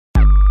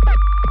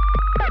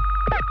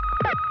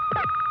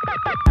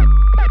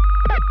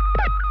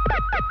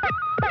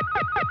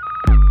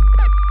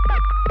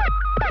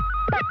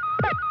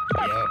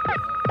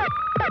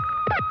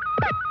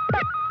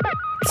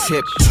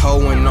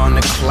Tiptoeing on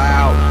the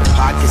cloud,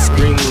 pockets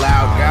scream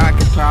loud. God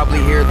could probably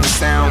hear the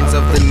sounds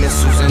of the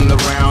missiles and the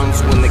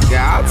rounds. When the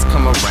gods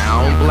come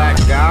around, black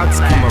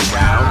gods come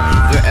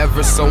around. They're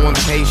ever so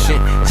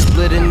impatient,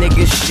 split a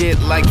nigga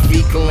shit like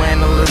fecal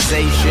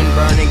analyzation.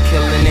 Burning,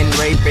 killing, and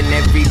raping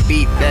every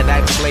beat that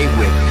I play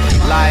with.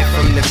 Live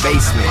from the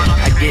basement,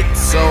 I get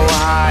so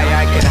high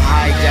I could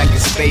hijack a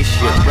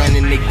spaceship.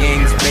 Running the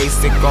game's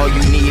basic, all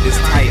you need is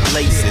tight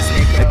laces.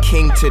 A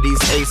king to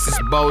these aces,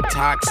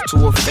 Botox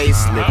to a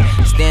facelift.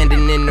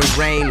 Standing in the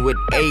rain with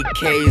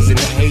AKs and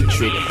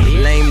hatred.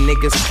 Lame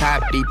niggas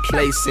copy,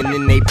 place, and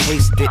then they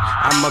paste it.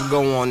 I'ma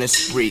go on a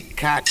spree,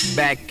 cock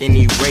back and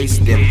erase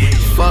them.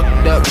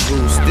 Fucked up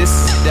goose, this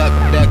is duct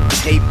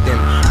tape them.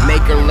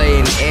 Make her lay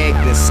an egg,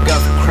 then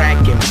scuff, crack,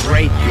 and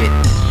break it.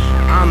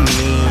 I'm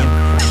mean,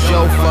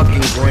 Joe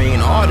fucking Green.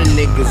 All the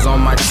niggas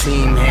on my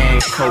team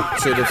hand coke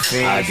to the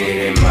fins. I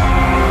did it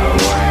my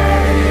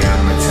way.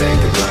 I'ma take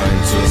the blunt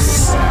and twist it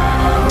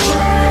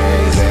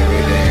sideways.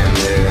 Every day I'm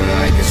living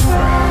like it's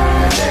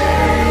Friday.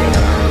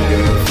 I don't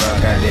give a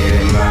fuck, I did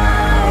it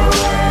my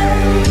way.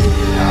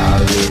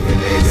 I'll leave a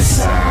nigga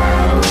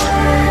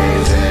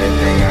sideways.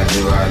 Everything I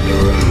do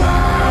it my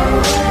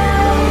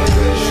way.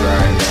 Push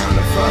right down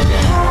the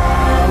fucking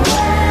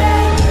highway.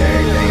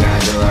 Everything I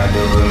do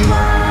it my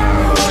way.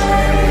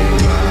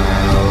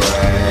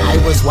 I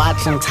was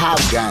watching Top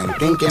Gun,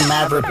 thinking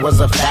Maverick was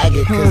a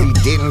faggot, cause he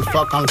didn't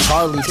fuck on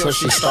Charlie till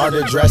she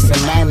started dressing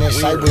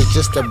mannish. I was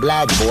just a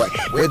black boy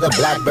with a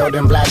black belt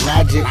and black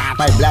magic.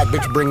 My black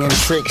bitch bringing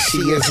tricks,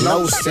 she is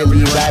no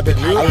silly rabbit.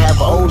 I have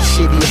old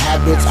shitty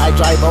habits, I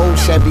drive old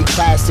Chevy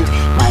classics.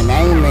 My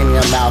name in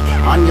your mouth,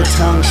 on your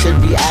tongue should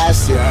be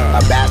acid.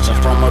 A bastard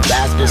from a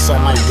basket, so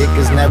my dick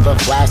is never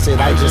flaccid.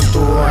 I just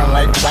threw her in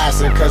like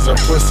plastic, cause her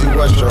pussy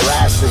was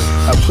Jurassic.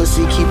 A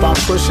pussy keep on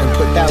pushing,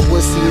 put that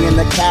wussy in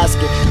the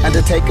casket.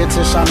 Undertaker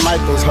to Shawn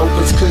Michaels, hope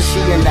it's cushy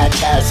in that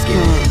casket.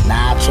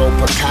 Nacho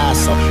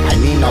Picasso, I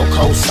need no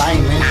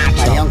co-signing.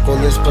 My uncle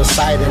is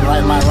Poseidon,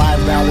 write my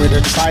rhyme down with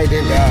a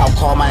trident. I'll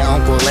call my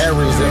uncle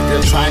Larry's if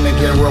they're trying to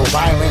get real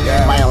violent.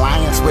 My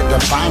alliance with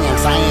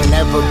defiance, I ain't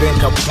never been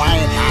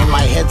compliant. And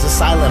my head's a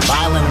silent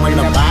violent when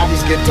the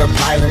bodies get to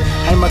piling.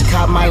 I'ma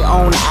cop my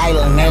own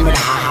island, name it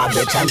haha,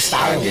 bitch, I'm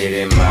styling. I did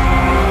it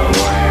my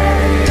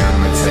way.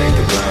 I'ma take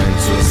the blunt and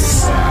twist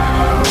it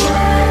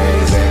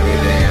sideways. Every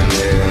day I'm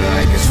living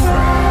like it's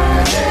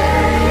Friday.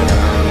 I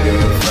don't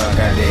give a fuck,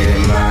 I did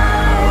it my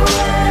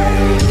way.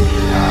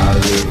 I'll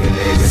leave a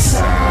nigga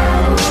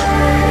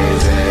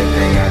sideways.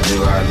 Everything I do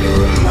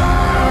it my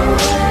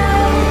way.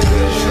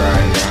 Push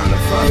right down the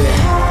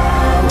fucking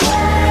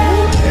highway.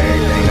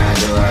 Everything I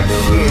do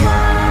it my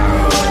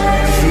way.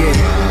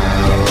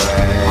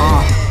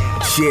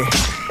 Yeah.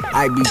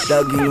 I be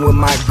thugging with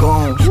my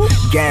goons,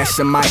 gas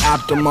in my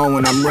Optimo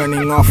and I'm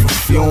running off of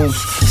fumes.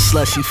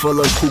 Slushy full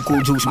of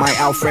cuckoo juice, my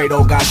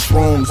Alfredo got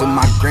shrooms. And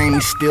my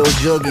granny still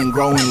jugging,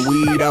 growing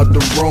weed out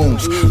the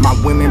rooms. My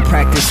women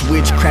practice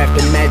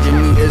witchcraft,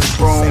 imagine me as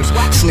brooms.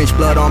 Snitch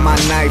blood on my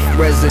knife,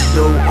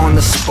 residue on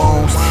the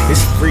spoons.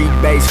 It's free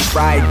base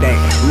Friday,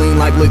 lean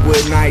like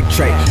liquid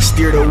nitrate.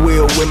 Steer the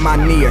wheel with my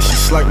Nia, she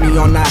slurp me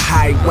on the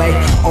highway.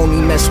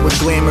 Only mess with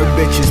glamour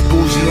bitches,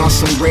 bougie on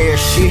some rare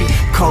shit.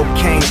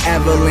 Cocaine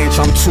avalanche,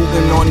 I'm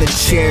tubing on the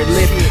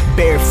chairlift.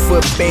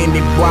 Barefoot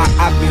bandit, boy,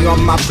 I be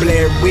on my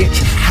Blair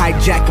Witch.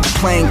 Hijack a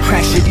plane,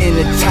 crash it in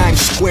the Times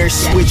Square.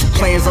 Switch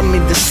plans, I'm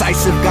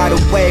indecisive, got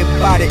away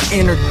by the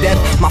inner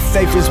depth. My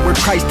favorites were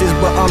Christ is,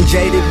 but I'm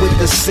jaded with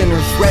the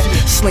sinner's rep.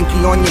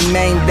 Slinky on your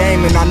main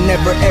dame, and I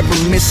never ever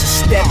miss a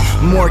step.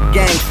 More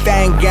gang,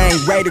 fang gang,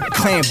 Raider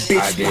clan,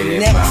 bitch, I did I'm it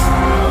next.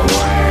 my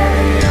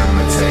way.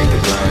 I'ma take the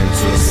blunt and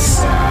twist it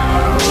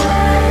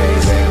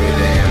sideways. Every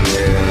day I'm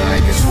living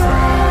like it's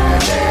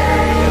Friday.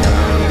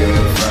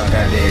 I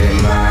did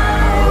it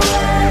my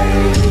way.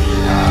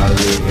 I'll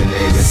leave a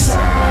nigga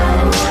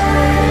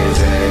sideways.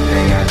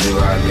 Everything I do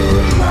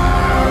it my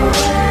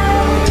way.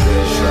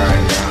 Push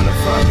right down the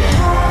fucking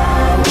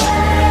highway.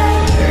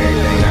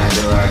 Everything I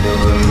do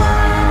it my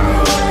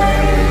way.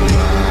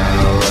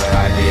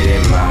 I did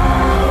it my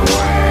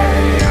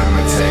way.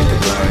 I'ma take the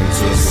blunt and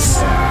twist it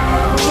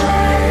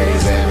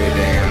sideways. Every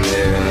day I'm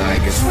living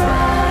like it's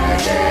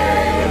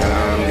Friday. But I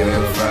don't give a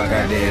fuck, I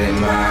did it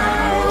my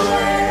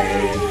way.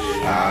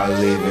 I'll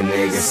leave a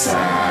nigga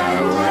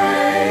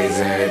sideways.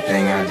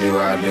 Everything I do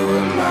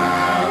it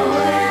my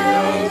way.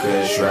 Long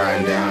kush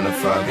riding down the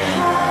fucking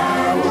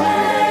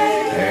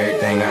highway.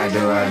 Everything I do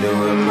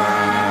it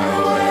my way.